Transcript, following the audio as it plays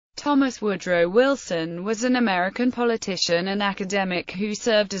Thomas Woodrow Wilson was an American politician and academic who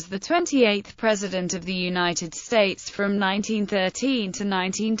served as the 28th President of the United States from 1913 to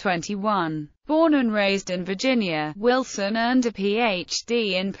 1921. Born and raised in Virginia, Wilson earned a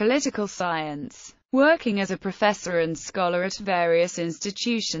Ph.D. in political science, working as a professor and scholar at various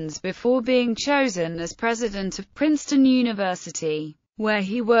institutions before being chosen as president of Princeton University, where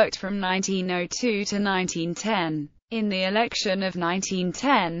he worked from 1902 to 1910. In the election of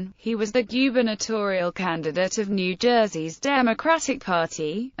 1910, he was the gubernatorial candidate of New Jersey's Democratic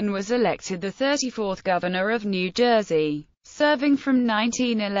Party, and was elected the 34th governor of New Jersey, serving from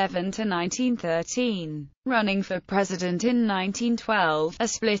 1911 to 1913. Running for president in 1912, a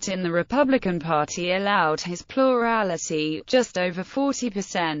split in the Republican Party allowed his plurality, just over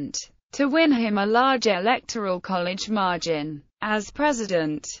 40%, to win him a large electoral college margin. As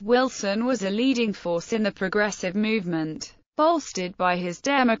president, Wilson was a leading force in the progressive movement, bolstered by his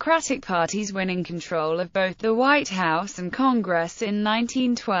Democratic Party's winning control of both the White House and Congress in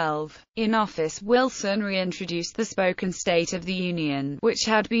 1912. In office, Wilson reintroduced the spoken State of the Union, which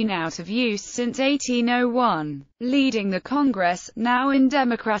had been out of use since 1801. Leading the Congress, now in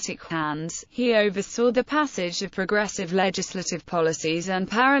Democratic hands, he oversaw the passage of progressive legislative policies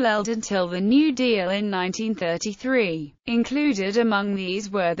unparalleled until the New Deal in 1933. Included among these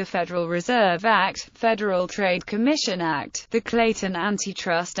were the Federal Reserve Act, Federal Trade Commission Act, the Clayton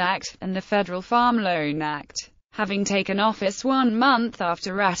Antitrust Act, and the Federal Farm Loan Act. Having taken office 1 month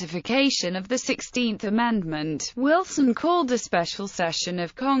after ratification of the 16th Amendment, Wilson called a special session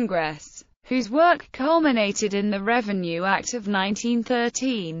of Congress, whose work culminated in the Revenue Act of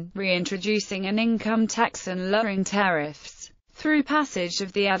 1913, reintroducing an income tax and lowering tariffs, through passage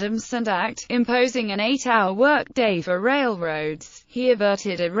of the Adams-Sand Act, imposing an 8-hour workday for railroads. He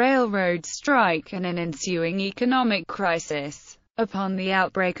averted a railroad strike and an ensuing economic crisis. Upon the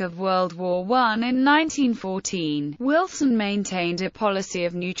outbreak of World War I in 1914, Wilson maintained a policy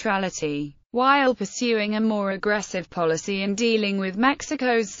of neutrality, while pursuing a more aggressive policy in dealing with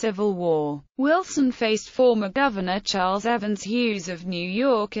Mexico's Civil War. Wilson faced former Governor Charles Evans Hughes of New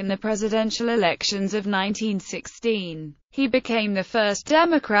York in the presidential elections of 1916. He became the first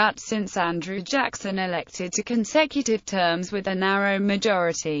Democrat since Andrew Jackson elected to consecutive terms with a narrow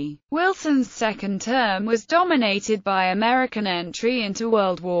majority. Wilson's second term was dominated by American entry into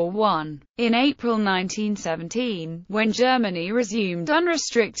World War I. In April 1917, when Germany resumed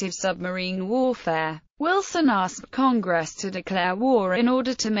unrestricted submarine warfare, Wilson asked Congress to declare war in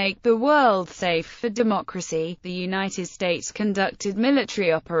order to make the world safe for democracy. The United States conducted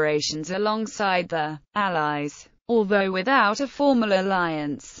military operations alongside the Allies, although without a formal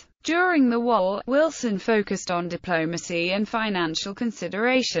alliance. During the war, Wilson focused on diplomacy and financial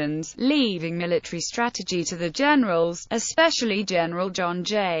considerations, leaving military strategy to the generals, especially General John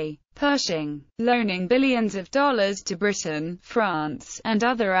J. Pershing. Loaning billions of dollars to Britain, France, and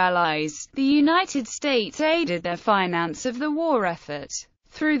other allies, the United States aided their finance of the war effort.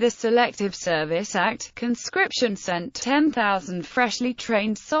 Through the Selective Service Act, conscription sent 10,000 freshly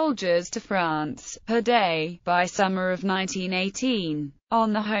trained soldiers to France per day. By summer of 1918,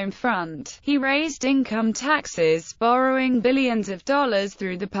 on the home front, he raised income taxes, borrowing billions of dollars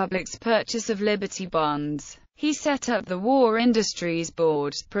through the public's purchase of Liberty bonds. He set up the War Industries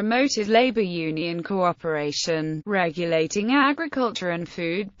Board, promoted labor union cooperation, regulating agriculture and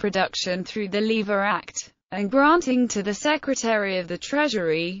food production through the Lever Act, and granting to the Secretary of the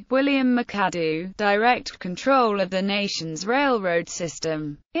Treasury, William McAdoo, direct control of the nation's railroad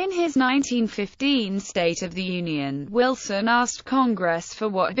system. In his 1915 State of the Union, Wilson asked Congress for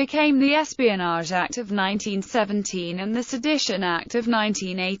what became the Espionage Act of 1917 and the Sedition Act of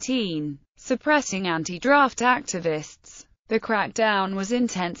 1918, suppressing anti-draft activists. The crackdown was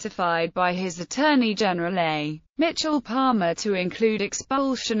intensified by his Attorney General A. Mitchell Palmer to include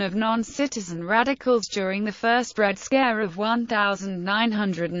expulsion of non-citizen radicals during the first Red Scare of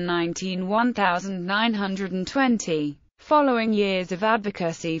 1919–1920. Following years of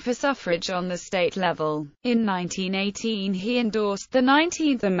advocacy for suffrage on the state level, in 1918 he endorsed the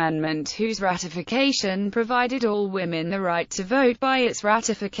 19th Amendment, whose ratification provided all women the right to vote. By its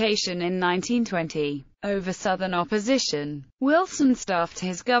ratification in 1920, over Southern opposition, Wilson staffed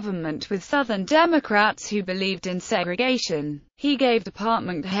his government with Southern Democrats who believed in segregation. He gave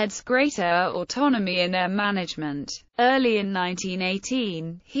department heads greater autonomy in their management. Early in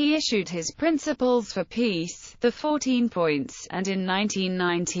 1918, he issued his Principles for Peace, the 14 Points, and in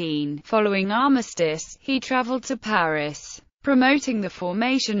 1919, following armistice, he traveled to Paris, promoting the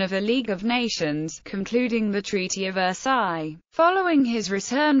formation of a League of Nations, concluding the Treaty of Versailles. Following his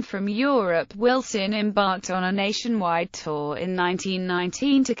return from Europe, Wilson embarked on a nationwide tour in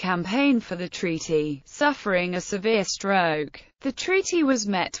 1919 to campaign for the treaty, suffering a severe stroke. The treaty was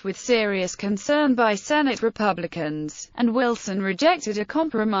met with serious concern by Senate Republicans, and Wilson rejected a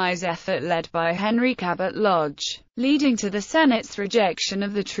compromise effort led by Henry Cabot Lodge, leading to the Senate's rejection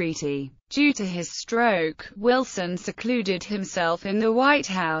of the treaty. Due to his stroke, Wilson secluded himself in the White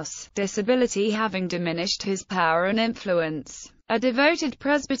House, disability having diminished his power and influence. A devoted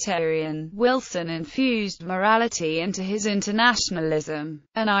Presbyterian, Wilson infused morality into his internationalism,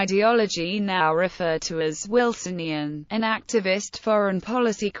 an ideology now referred to as Wilsonian, an activist foreign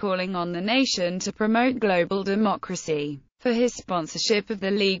policy calling on the nation to promote global democracy. For his sponsorship of the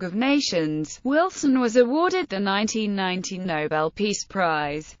League of Nations, Wilson was awarded the 1990 Nobel Peace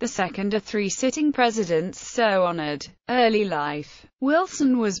Prize, the second of 3 sitting presidents so honored. Early life.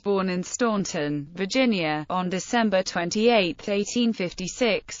 Wilson was born in Staunton, Virginia, on December 28,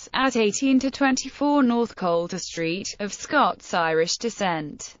 1856, at 18-24 North Coulter Street, of Scots-Irish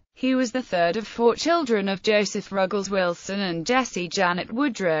descent. He was the third of 4 children of Joseph Ruggles Wilson and Jessie Janet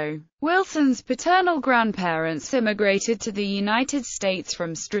Woodrow. Wilson's paternal grandparents immigrated to the United States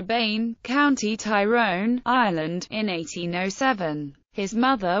from Strabane, County Tyrone, Ireland, in 1807. His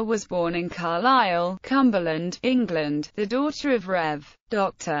mother was born in Carlisle, Cumberland, England, the daughter of Rev.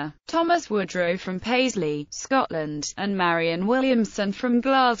 Dr. Thomas Woodrow from Paisley, Scotland, and Marion Williamson from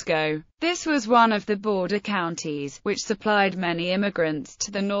Glasgow. This was one of the border counties, which supplied many immigrants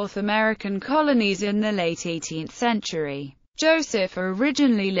to the North American colonies in the late 18th century. Joseph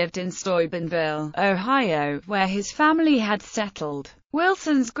originally lived in Steubenville, Ohio, where his family had settled.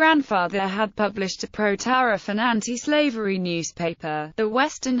 Wilson's grandfather had published a pro-tariff and anti-slavery newspaper, the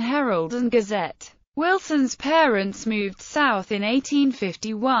Western Herald and Gazette. Wilson's parents moved south in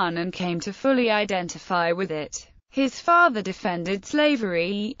 1851 and came to fully identify with it. His father defended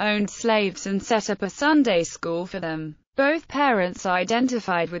slavery, owned slaves and set up a Sunday school for them. Both parents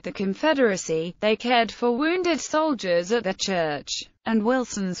identified with the Confederacy, they cared for wounded soldiers at the church, and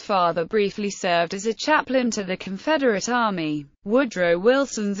Wilson's father briefly served as a chaplain to the Confederate Army. Woodrow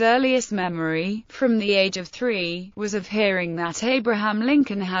Wilson's earliest memory, from the age of 3, was of hearing that Abraham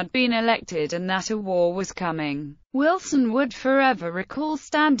Lincoln had been elected and that a war was coming. Wilson would forever recall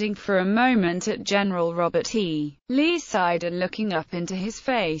standing for a moment at General Robert E. Lee's side and looking up into his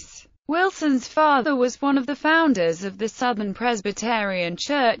face. Wilson's father was one of the founders of the Southern Presbyterian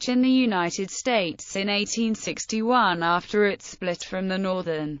Church in the United States in 1861 after it split from the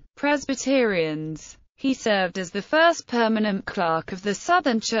Northern Presbyterians. He served as the first permanent clerk of the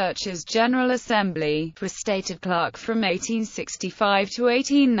Southern Church's General Assembly, was stated clerk from 1865 to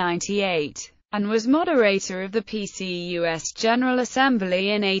 1898, and was moderator of the PCUS General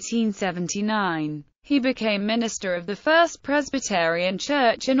Assembly in 1879. He became minister of the First Presbyterian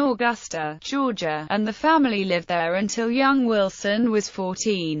Church in Augusta, Georgia, and the family lived there until young Wilson was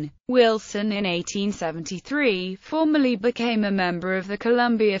 14. Wilson in 1873 formally became a member of the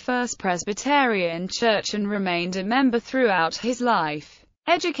Columbia First Presbyterian Church and remained a member throughout his life.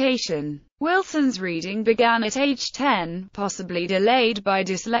 Education. Wilson's reading began at age 10, possibly delayed by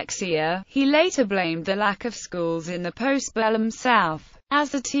dyslexia. He later blamed the lack of schools in the postbellum South.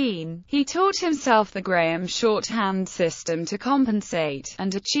 As a teen, he taught himself the Graham shorthand system to compensate,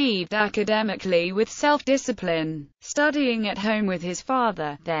 and achieved academically with self-discipline, studying at home with his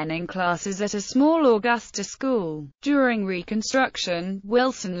father, then in classes at a small Augusta school. During Reconstruction,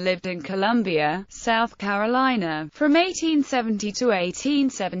 Wilson lived in Columbia, South Carolina, from 1870 to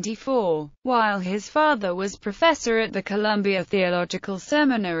 1874, while his father was professor at the Columbia Theological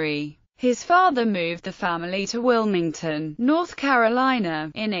Seminary. His father moved the family to Wilmington, North Carolina,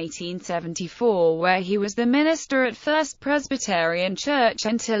 in 1874 where he was the minister at First Presbyterian Church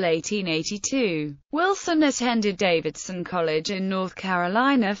until 1882. Wilson attended Davidson College in North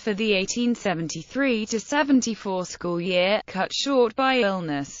Carolina for the 1873-74 school year, cut short by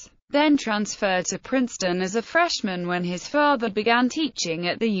illness. Then transferred to Princeton as a freshman when his father began teaching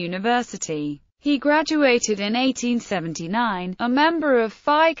at the university. He graduated in 1879, a member of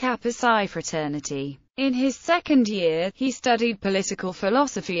Phi Kappa Psi fraternity. In his second year, he studied political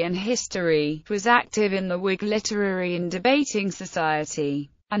philosophy and history, was active in the Whig Literary and Debating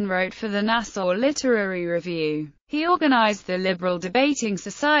Society, and wrote for the Nassau Literary Review. He organized the Liberal Debating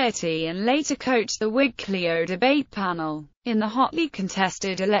Society and later coached the Whig Clio debate panel. In the hotly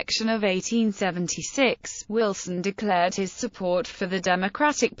contested election of 1876, Wilson declared his support for the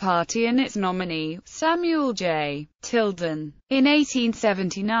Democratic Party and its nominee, Samuel J. Tilden. In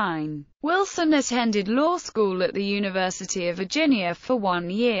 1879, Wilson attended law school at the University of Virginia for 1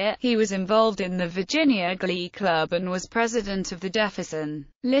 year. He was involved in the Virginia Glee Club and was president of the Jefferson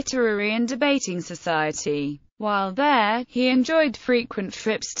Literary and Debating Society. While there, he enjoyed frequent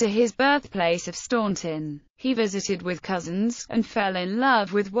trips to his birthplace of Staunton. He visited with cousins, and fell in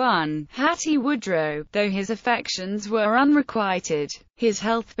love with one, Hattie Woodrow, though his affections were unrequited. His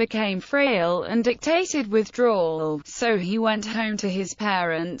health became frail and dictated withdrawal, so he went home to his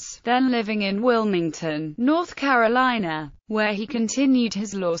parents, then living in Wilmington, North Carolina, where he continued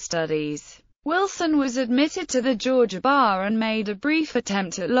his law studies. Wilson was admitted to the Georgia bar and made a brief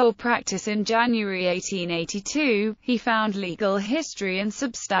attempt at law practice in January 1882. He found legal history and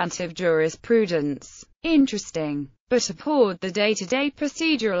substantive jurisprudence interesting, but abhorred the day-to-day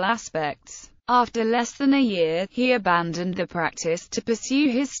procedural aspects. After less than a year, he abandoned the practice to pursue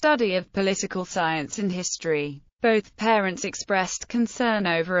his study of political science and history. Both parents expressed concern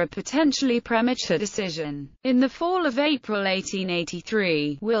over a potentially premature decision. In the fall of April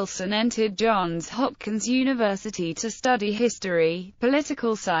 1883, Wilson entered Johns Hopkins University to study history,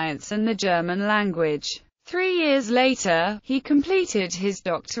 political science and the German language. 3 years later, he completed his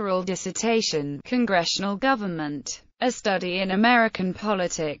doctoral dissertation, Congressional Government, a study in American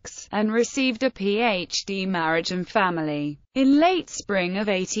politics, and received a Ph.D. Marriage and Family. In late spring of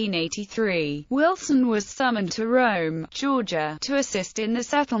 1883, Wilson was summoned to Rome, Georgia, to assist in the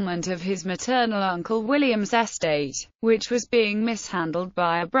settlement of his maternal uncle William's estate, which was being mishandled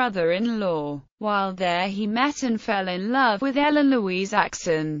by a brother-in-law. While there he met and fell in love with Ellen Louise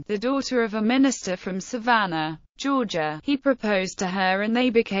Axon, the daughter of a minister from Savannah, Georgia. He proposed to her and they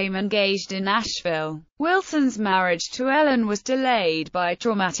became engaged in Asheville. Wilson's marriage to Ellen was delayed by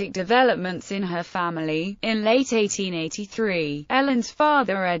traumatic developments in her family. In late 1883, Ellen's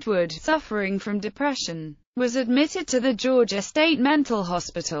father Edward, suffering from depression, was admitted to the Georgia State Mental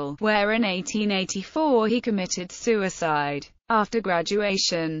Hospital, where in 1884 he committed suicide. After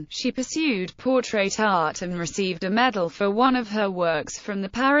graduation, she pursued portrait art and received a medal for one of her works from the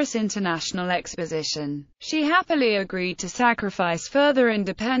Paris International Exposition. She happily agreed to sacrifice further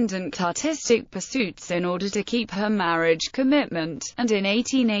independent artistic pursuits in order to keep her marriage commitment, and in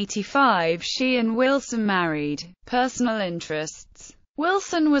 1885 she and Wilson married. Personal interests.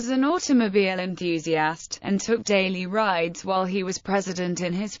 Wilson was an automobile enthusiast, and took daily rides while he was president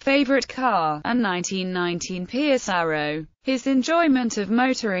in his favorite car, a 1919 Pierce Arrow. His enjoyment of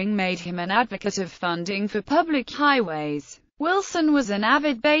motoring made him an advocate of funding for public highways. Wilson was an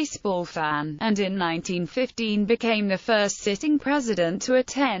avid baseball fan, and in 1915 became the first sitting president to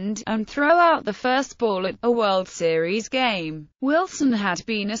attend and throw out the first ball at a World Series game. Wilson had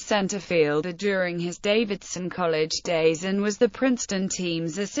been a center fielder during his Davidson College days and was the Princeton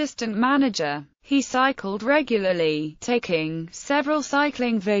team's assistant manager. He cycled regularly, taking several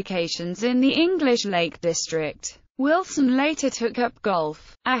cycling vacations in the English Lake District. Wilson later took up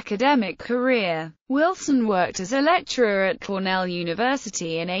golf. Academic career. Wilson worked as a lecturer at Cornell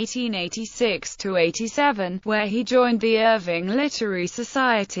University in 1886–87, where he joined the Irving Literary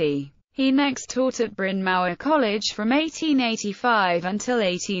Society. He next taught at Bryn Mawr College from 1885 until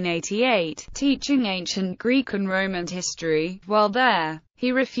 1888, teaching ancient Greek and Roman history. While there,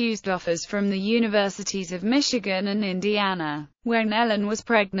 he refused offers from the universities of Michigan and Indiana. When Ellen was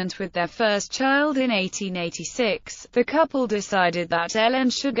pregnant with their first child in 1886, the couple decided that Ellen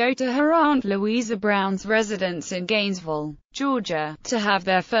should go to her Aunt Louisa Brown's residence in Gainesville, Georgia, to have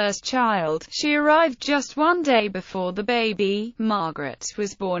their first child. She arrived just 1 day before the baby, Margaret,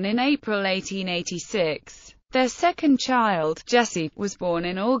 was born in April 1886. Their second child, Jessie, was born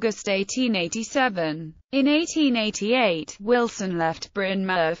in August 1887. In 1888, Wilson left Bryn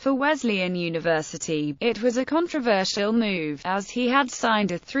Mawr for Wesleyan University. It was a controversial move, as he had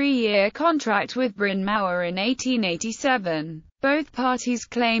signed a 3-year contract with Bryn Mawr in 1887. Both parties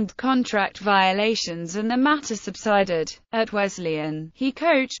claimed contract violations and the matter subsided. At Wesleyan, he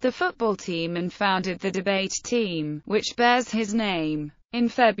coached the football team and founded the debate team, which bears his name. In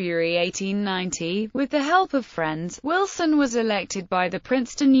February 1890, with the help of friends, Wilson was elected by the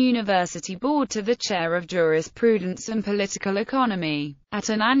Princeton University Board to the chair of jurisprudence and political economy, at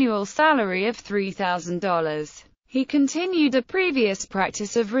an annual salary of $3,000. He continued a previous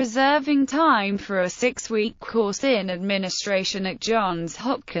practice of reserving time for a 6-week course in administration at Johns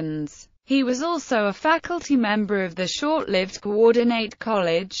Hopkins. He was also a faculty member of the short-lived coordinate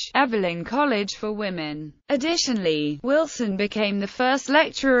college, Evelyn College for Women. Additionally, Wilson became the first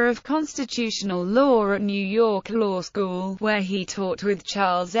lecturer of constitutional law at New York Law School, where he taught with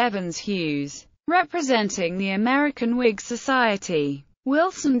Charles Evans Hughes, representing the American Whig Society.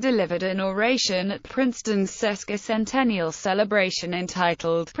 Wilson delivered an oration at Princeton's sesquicentennial celebration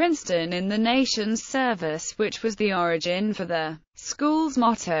entitled "Princeton in the Nation's Service," which was the origin for the school's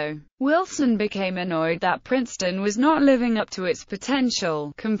motto. Wilson became annoyed that Princeton was not living up to its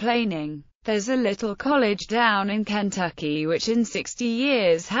potential, complaining, "There's a little college down in Kentucky which in 60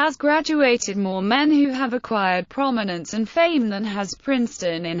 years has graduated more men who have acquired prominence and fame than has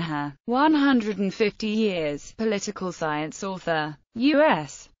Princeton in her 150 years." Political science author.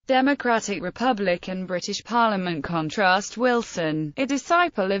 U.S. Democratic Republican British Parliament. Contrast Wilson, a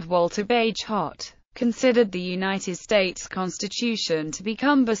disciple of Walter Bagehot, considered the United States Constitution to be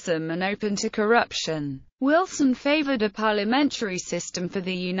cumbersome and open to corruption. Wilson favored a parliamentary system for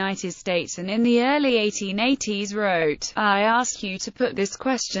the United States and in the early 1880s wrote, "I ask you to put this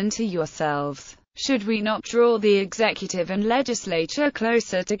question to yourselves. Should we not draw the executive and legislature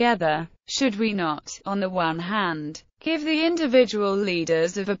closer together? Should we not, on the one hand, give the individual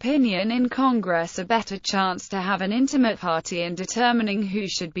leaders of opinion in Congress a better chance to have an intimate party in determining who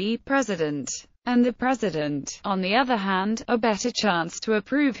should be president, and the president, on the other hand, a better chance to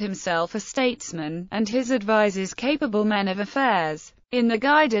approve himself a statesman, and his advisers capable men of affairs?" In the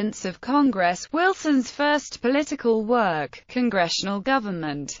guidance of Congress, Wilson's first political work, Congressional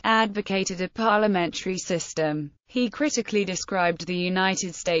Government, advocated a parliamentary system. He critically described the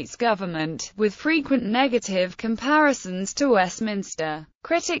United States government, with frequent negative comparisons to Westminster.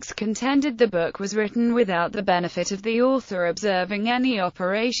 Critics contended the book was written without the benefit of the author observing any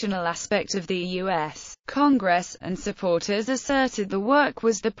operational aspect of the U.S. Congress, and supporters asserted the work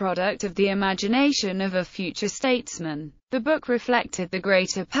was the product of the imagination of a future statesman. The book reflected the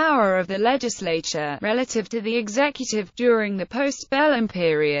greater power of the legislature, relative to the executive, during the post-bellum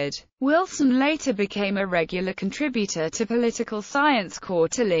period. Wilson later became a regular contributor to Political Science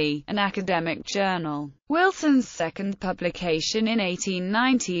Quarterly, an academic journal. Wilson's second publication in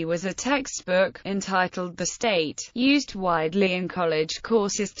 1890 was a textbook, entitled The State, used widely in college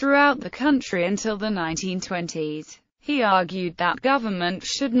courses throughout the country until the 1920s. He argued that government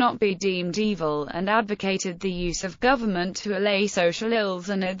should not be deemed evil, and advocated the use of government to allay social ills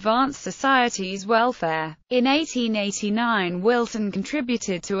and advance society's welfare. In 1889, Wilson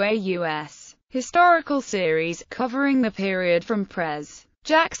contributed to a U.S. historical series, covering the period from Pres.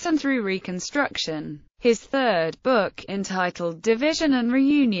 Jackson through Reconstruction. His third book, entitled Division and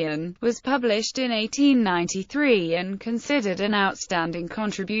Reunion, was published in 1893 and considered an outstanding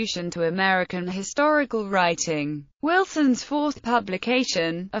contribution to American historical writing. Wilson's fourth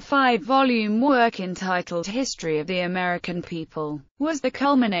publication, a 5-volume work entitled History of the American People, was the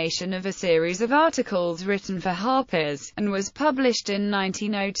culmination of a series of articles written for Harper's, and was published in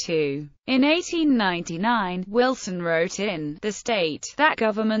 1902. In 1899, Wilson wrote in The State that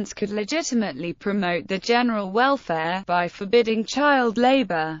governments could legitimately promote the general welfare by forbidding child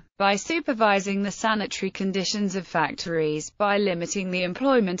labor, by supervising the sanitary conditions of factories, by limiting the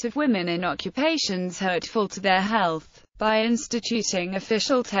employment of women in occupations hurtful to their health, by instituting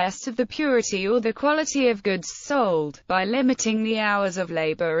official tests of the purity or the quality of goods sold, by limiting the hours of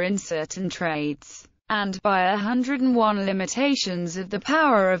labor in certain trades, and by 101 limitations of the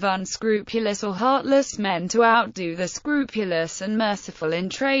power of unscrupulous or heartless men to outdo the scrupulous and merciful in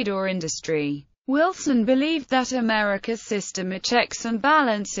trade or industry. Wilson believed that America's system of checks and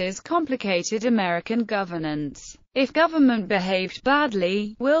balances complicated American governance. If government behaved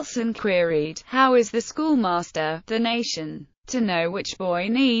badly, Wilson queried, how is the schoolmaster, the nation, to know which boy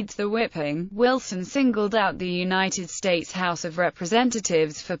needs the whipping? Wilson singled out the United States House of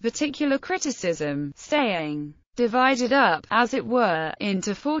Representatives for particular criticism, saying, divided up, as it were,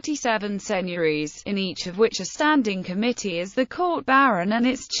 into 47 seigneuries, in each of which a standing committee is the court baron and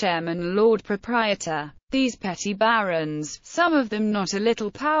its chairman Lord Proprietor. These petty barons, some of them not a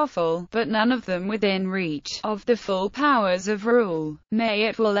little powerful, but none of them within reach of the full powers of rule, may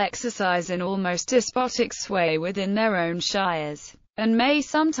at will exercise an almost despotic sway within their own shires, and may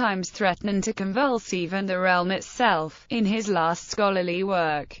sometimes threaten to convulse even the realm itself. In his last scholarly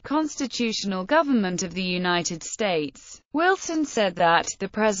work, Constitutional Government of the United States, Wilson said that the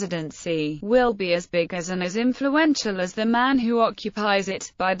presidency will be as big as and as influential as the man who occupies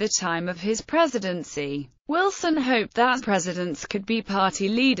it by the time of his presidency. Wilson hoped that presidents could be party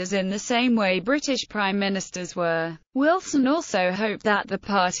leaders in the same way British prime ministers were. Wilson also hoped that the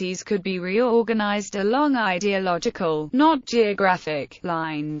parties could be reorganized along ideological, not geographic,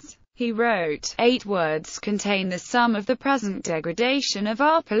 lines. He wrote, 8 words contain the sum of the present degradation of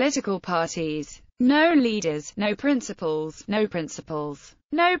our political parties. No leaders, no principles, no principles,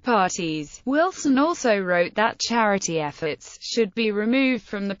 no parties. Wilson also wrote that charity efforts should be removed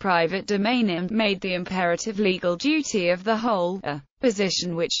from the private domain and made the imperative legal duty of the whole, a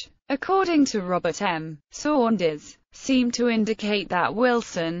position which, according to Robert M. Saunders, seemed to indicate that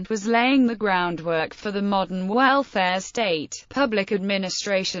Wilson was laying the groundwork for the modern welfare state. Public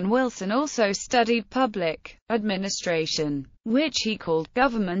administration. Wilson also studied public administration, which he called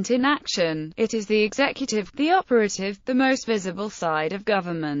government in action. It is the executive, the operative, the most visible side of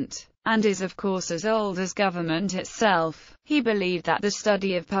government, and is of course as old as government itself. He believed that the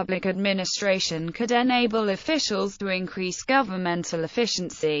study of public administration could enable officials to increase governmental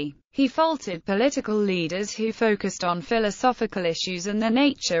efficiency. He faulted political leaders who focused on philosophical issues and the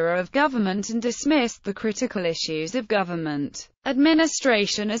nature of government and dismissed the critical issues of government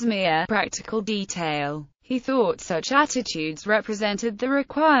administration as mere practical detail. He thought such attitudes represented the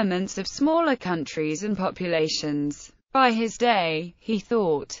requirements of smaller countries and populations. By his day, he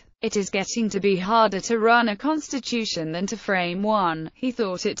thought, it is getting to be harder to run a constitution than to frame one. He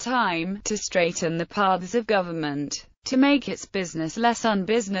thought it time to straighten the paths of government, to make its business less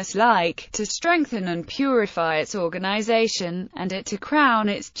unbusinesslike, to strengthen and purify its organization, and it to crown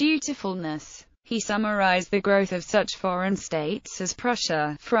its dutifulness. He summarized the growth of such foreign states as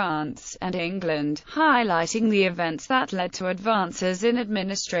Prussia, France, and England, highlighting the events that led to advances in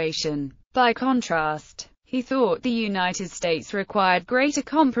administration. By contrast, he thought the United States required greater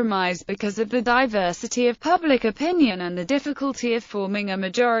compromise because of the diversity of public opinion and the difficulty of forming a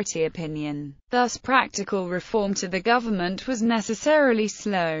majority opinion. Thus practical reform to the government was necessarily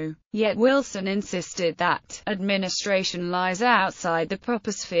slow. Yet Wilson insisted that administration lies outside the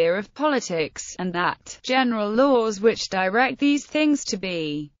proper sphere of politics, and that general laws which direct these things to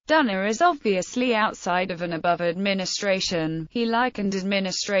be done are as obviously outside of and above administration. He likened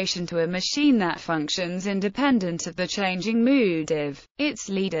administration to a machine that functions independent of the changing mood of its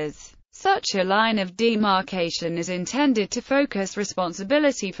leaders. Such a line of demarcation is intended to focus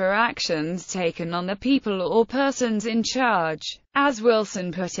responsibility for actions taken on the people or persons in charge. As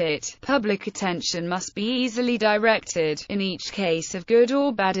Wilson put it, public attention must be easily directed, in each case of good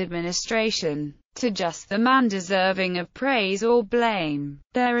or bad administration, to just the man deserving of praise or blame.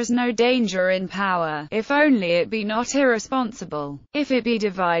 There is no danger in power, if only it be not irresponsible. If it be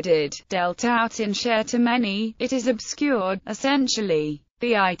divided, dealt out in share to many, it is obscured. Essentially,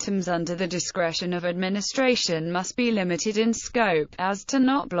 the items under the discretion of administration must be limited in scope, as to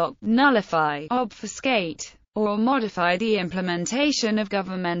not block, nullify, obfuscate, or modify the implementation of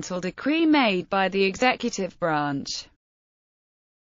governmental decree made by the executive branch.